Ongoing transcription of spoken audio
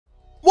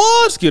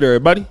What's good,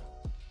 everybody?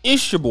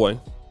 It's your boy,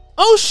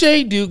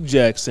 O'Shea Duke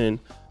Jackson,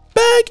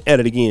 back at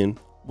it again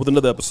with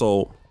another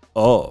episode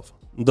of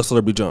The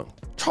Celebrity Junk.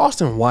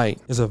 Charleston White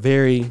is a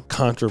very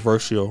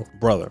controversial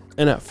brother.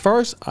 And at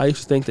first, I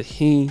used to think that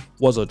he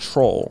was a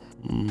troll.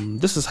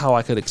 This is how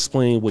I could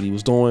explain what he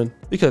was doing.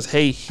 Because,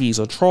 hey, he's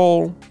a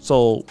troll,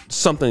 so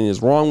something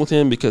is wrong with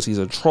him because he's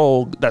a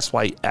troll. That's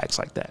why he acts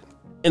like that.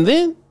 And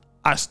then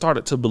I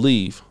started to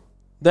believe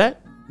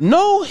that,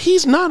 no,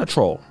 he's not a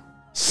troll.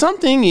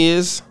 Something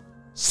is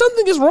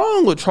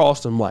wrong with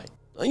Charleston White.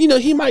 You know,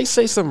 he might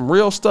say some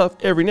real stuff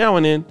every now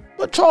and then,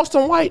 but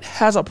Charleston White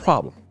has a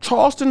problem.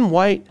 Charleston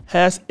White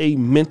has a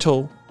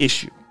mental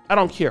issue. I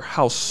don't care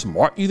how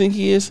smart you think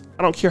he is.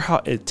 I don't care how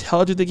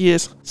intelligent he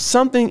is.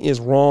 Something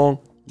is wrong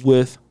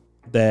with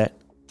that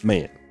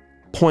man.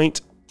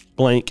 Point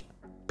blank,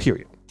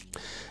 period.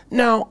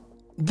 Now,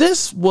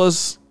 this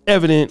was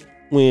evident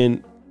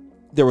when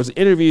there was an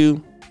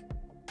interview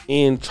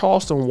and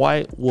Charleston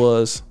White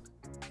was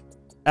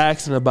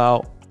asking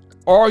about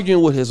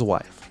arguing with his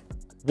wife.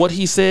 What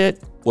he said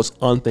was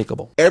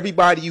unthinkable.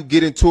 Everybody you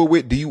get into it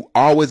with, do you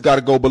always got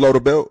to go below the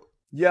belt?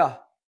 Yeah.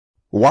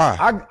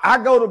 Why? I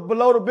go to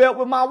below the belt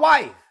with my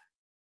wife.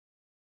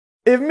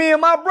 If me and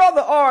my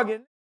brother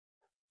arguing,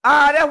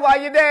 that's why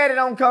your daddy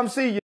don't come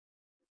see you.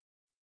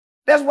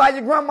 That's why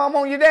your grandmama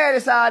on your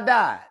daddy's side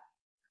died.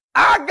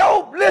 I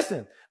go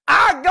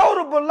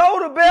to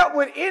below the belt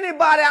with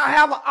anybody I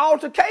have an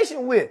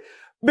altercation with.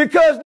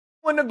 Because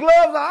when the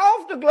gloves are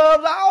off, the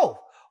gloves are off.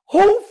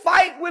 Who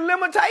fight with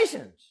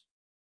limitations?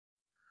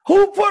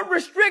 Who put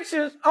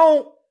restrictions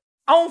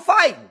on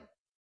fighting?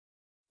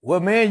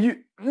 Well,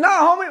 man,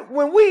 homie,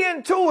 when we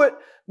into it,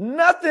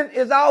 nothing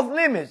is off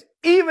limits,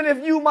 even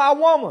if you my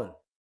woman.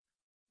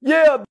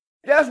 Yeah,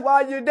 that's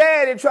why your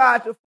daddy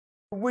tried to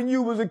when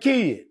you was a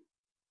kid.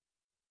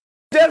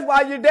 That's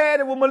why your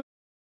daddy was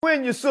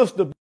when your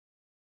sister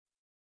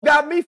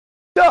got me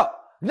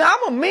up. Now,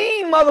 I'm a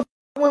mean motherfucker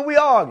when we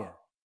arguing.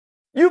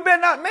 You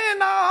better not, man,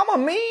 no, I'm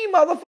a mean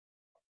motherfucker.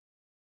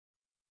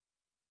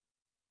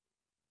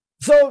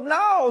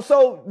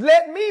 So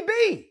let me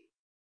be.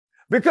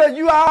 Because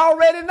you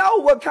already know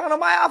what kind of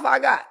mouth I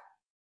got.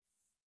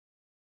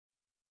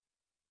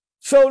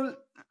 So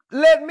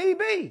let me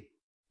be.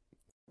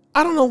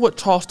 I don't know what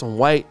Charleston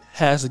White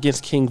has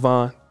against King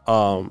Von.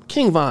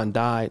 King Von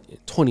died in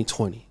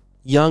 2020.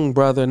 Young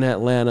brother in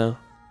Atlanta.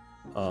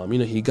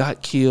 He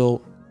got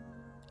killed.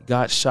 He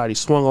got shot. He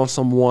swung on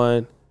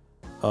someone.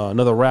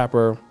 Another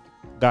rapper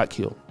got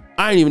killed.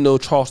 I didn't even know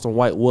Charleston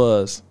White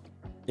was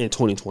in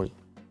 2020.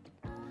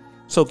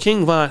 So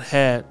King Von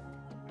had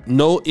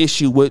no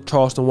issue with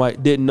Charleston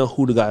White, didn't know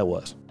who the guy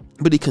was.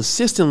 But he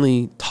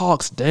consistently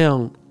talks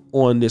down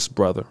on this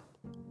brother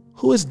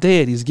who is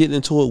dead. He's getting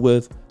into it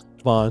with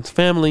Von's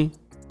family.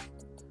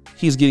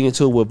 He's getting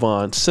into it with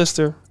Von's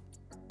sister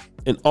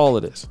and all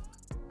of this.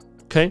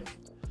 Okay?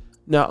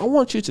 Now, I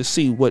want you to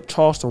see what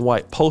Charleston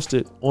White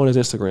posted on his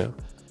Instagram.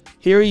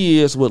 Here he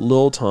is with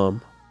Lil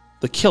Tum,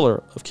 the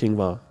killer of King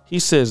Von. He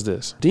says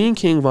this: Dean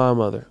King Von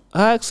mother,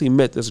 I actually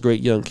met this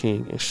great young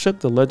king and shook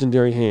the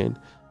legendary hand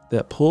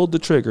that pulled the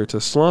trigger to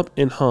slump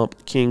and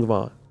hump King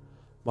Von.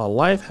 My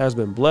life has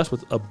been blessed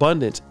with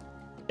abundance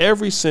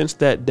ever since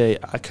that day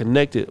I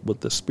connected with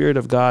the spirit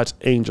of God's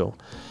angel,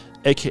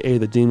 aka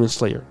the demon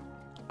slayer.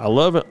 I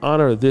love and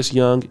honor this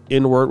young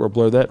N-word. We'll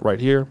blur that right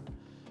here.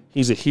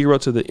 He's a hero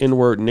to the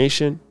N-word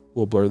nation.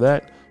 We'll blur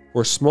that.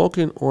 We're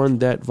smoking on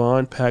that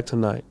Von pack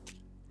tonight.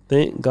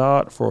 Thank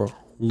God for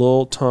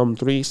Lil Tum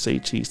 3, Say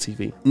Cheese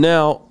TV.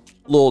 Now,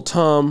 Lil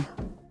Tum,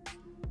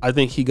 I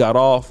think he got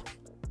off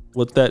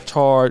with that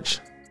charge.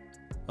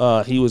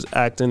 He was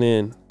acting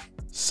in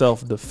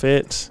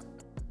self-defense.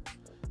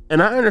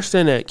 And I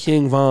understand that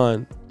King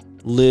Von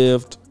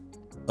lived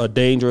a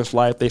dangerous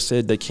life. They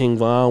said that King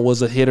Von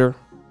was a hitter,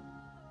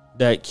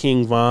 that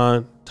King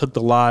Von took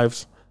the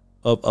lives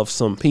of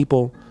some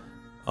people.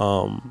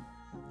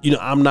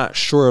 I'm not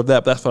sure of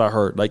that, but that's what I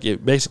heard. Like,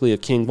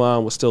 if King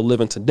Von was still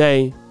living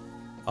today,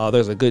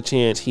 there's a good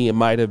chance he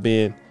might have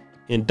been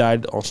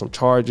indicted on some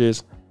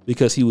charges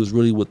because he was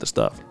really with the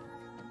stuff.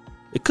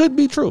 It could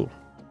be true.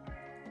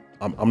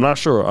 I'm not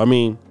sure. I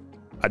mean,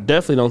 I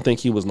definitely don't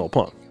think he was no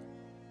punk.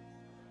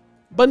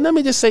 But let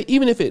me just say,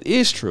 even if it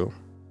is true,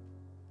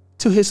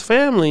 to his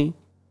family,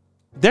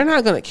 they're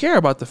not going to care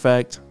about the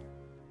fact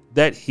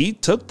that he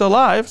took the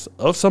lives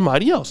of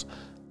somebody else.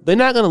 They're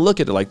not going to look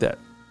at it like that.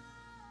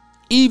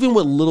 Even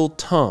with Lil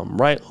Tum,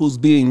 right, who's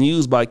being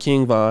used by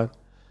King Von,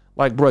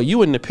 like, bro,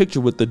 you in the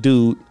picture with the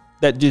dude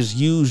that just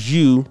used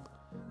you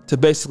to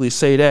basically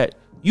say that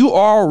you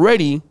are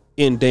already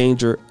in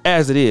danger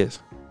as it is.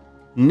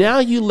 Now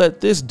you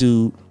let this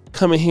dude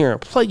come in here and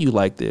play you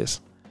like this.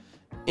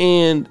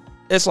 And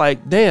it's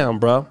like, damn,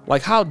 bro,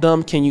 like, how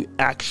dumb can you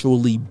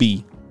actually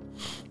be?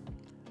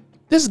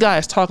 This guy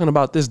is talking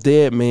about this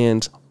dead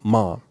man's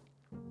mom.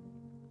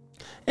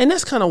 And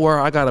that's kind of where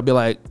I got to be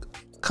like,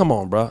 come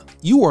on, bro.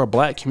 You are a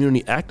black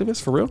community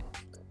activist for real?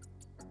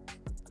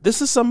 This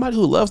is somebody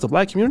who loves the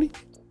black community?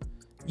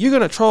 You're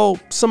going to troll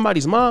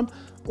somebody's mom?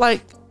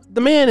 Like,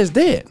 the man is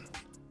dead.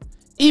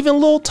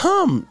 Even Lil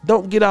Tom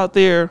don't get out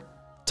there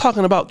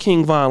talking about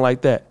King Von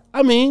like that.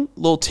 I mean,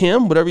 Lil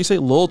Tim, whatever you say,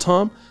 Lil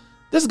Tom.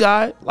 This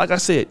guy, like I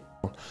said,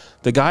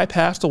 the guy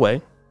passed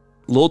away.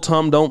 Lil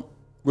Tom don't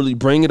really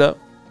bring it up,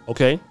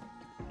 okay?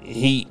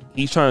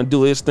 He's trying to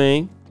do his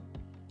thing.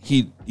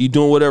 He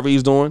doing whatever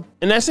he's doing,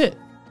 and that's it.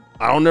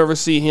 I don't ever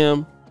see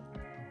him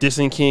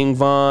dissing King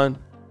Von,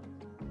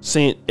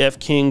 saying F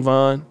King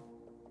Von.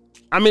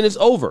 I mean, it's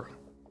over.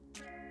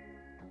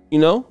 You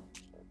know?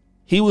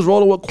 He was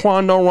rolling with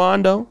Quando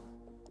Rondo,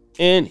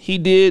 and he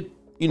did,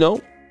 you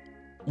know,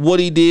 what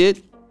he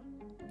did.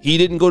 He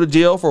didn't go to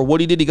jail for what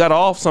he did. He got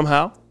off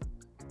somehow.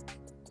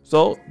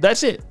 So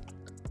that's it.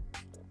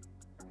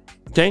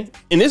 Okay?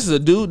 And this is a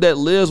dude that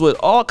lives with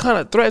all kind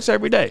of threats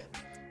every day.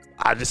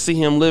 I just see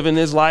him living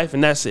his life,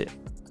 and that's it.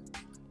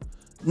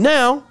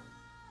 Now,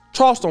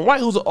 Charleston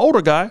White, who's an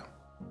older guy,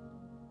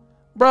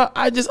 bro,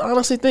 I just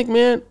honestly think,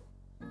 man,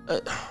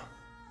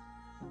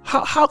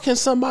 how can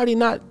somebody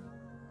not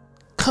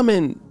come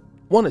and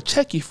want to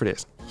check you for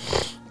this?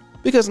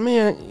 Because,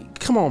 man,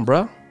 come on,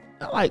 bro.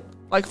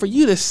 Like for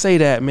you to say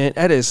that, man,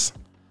 that is,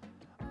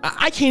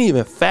 I can't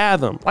even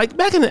fathom. Like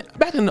back in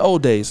the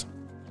old days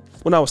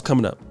when I was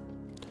coming up,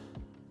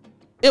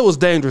 it was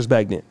dangerous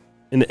back then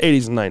in the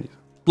 80s and 90s.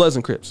 Bloods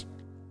and Crips.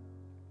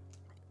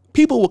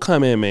 People will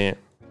come in, man,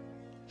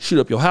 shoot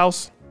up your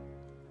house,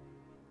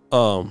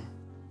 home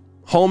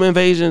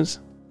invasions.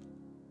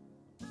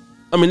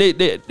 I mean,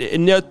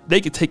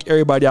 they could take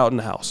everybody out in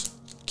the house,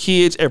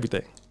 kids,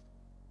 everything.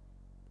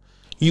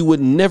 You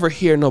would never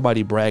hear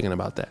nobody bragging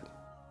about that,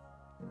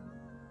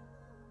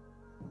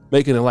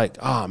 making it like,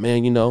 oh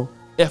man, you know,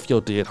 F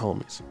your dead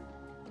homies.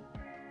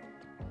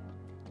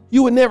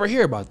 You would never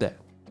hear about that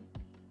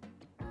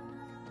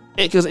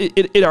because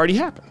it already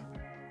happened.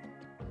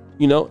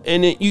 You know,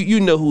 and then you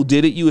know who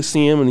did it. You would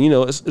see him, and you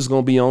know it's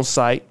gonna be on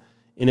site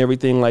and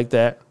everything like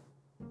that.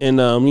 And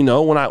you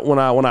know, when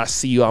I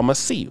see you, I'm gonna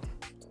see you.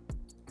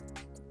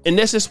 And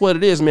that's just what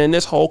it is, man.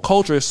 This whole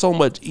culture is so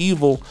much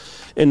evil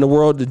in the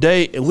world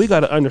today, and we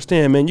gotta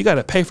understand, man. You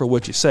gotta pay for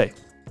what you say.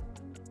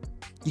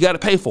 You gotta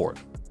pay for it.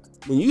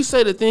 When you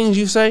say the things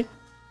you say,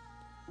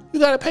 you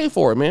gotta pay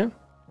for it, man.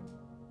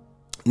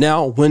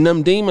 Now, when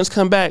them demons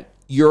come back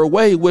your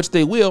way, which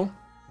they will,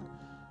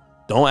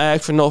 don't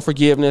ask for no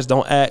forgiveness.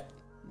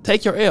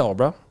 Take your L,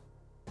 bro.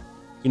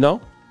 You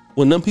know,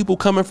 when them people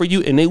coming for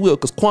you, and they will,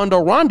 because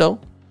Quando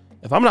Rondo,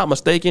 if I'm not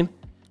mistaken,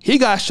 he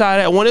got shot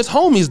at when his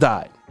homies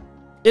died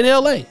in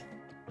LA.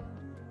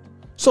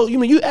 So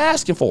you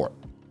asking for it,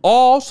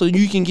 all so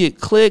you can get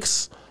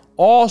clicks,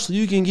 all so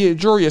you can get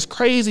jewelry. It's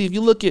crazy if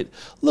you look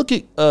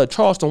at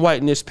Charleston White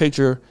in this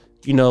picture,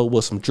 you know,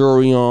 with some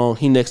jewelry on.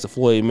 He next to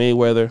Floyd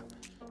Mayweather.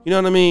 You know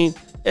what I mean?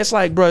 It's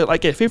like, bro,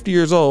 like at 50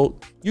 years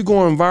old, you're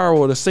going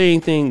viral the same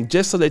thing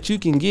just so that you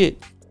can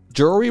get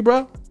jewelry,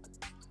 bro.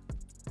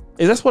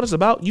 Is that what it's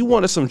about? You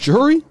wanted some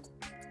jewelry?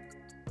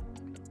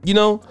 You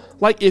know,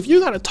 like if you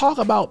got to talk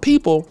about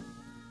people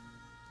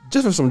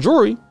just for some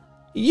jewelry,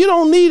 you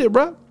don't need it,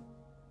 bro.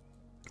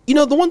 You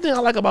know, the one thing I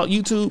like about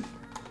YouTube,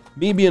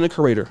 me being a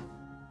creator,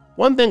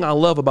 one thing I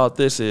love about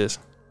this is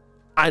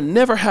I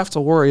never have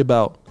to worry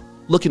about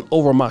looking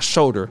over my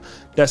shoulder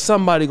that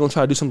somebody gonna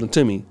try to do something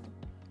to me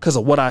because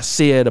of what I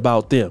said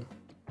about them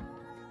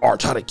or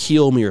try to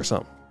kill me or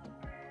something.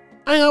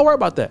 I ain't gotta worry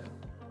about that.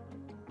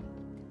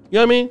 You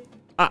know what I mean?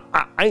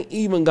 I ain't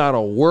even gotta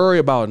worry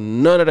about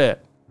none of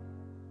that.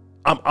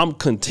 I'm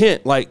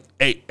content. Like,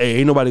 hey,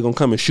 ain't nobody gonna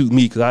come and shoot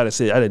me because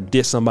I done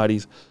diss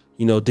somebody's,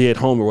 you know, dead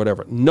home or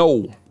whatever.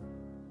 No.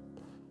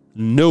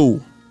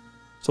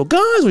 So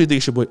guys, what do you think?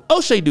 It's your boy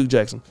O'Shea Duke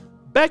Jackson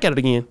back at it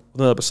again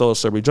with another episode of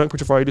Celebrity Junk. Put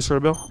your fire, you just heard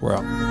a bell. We're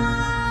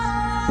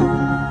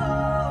out.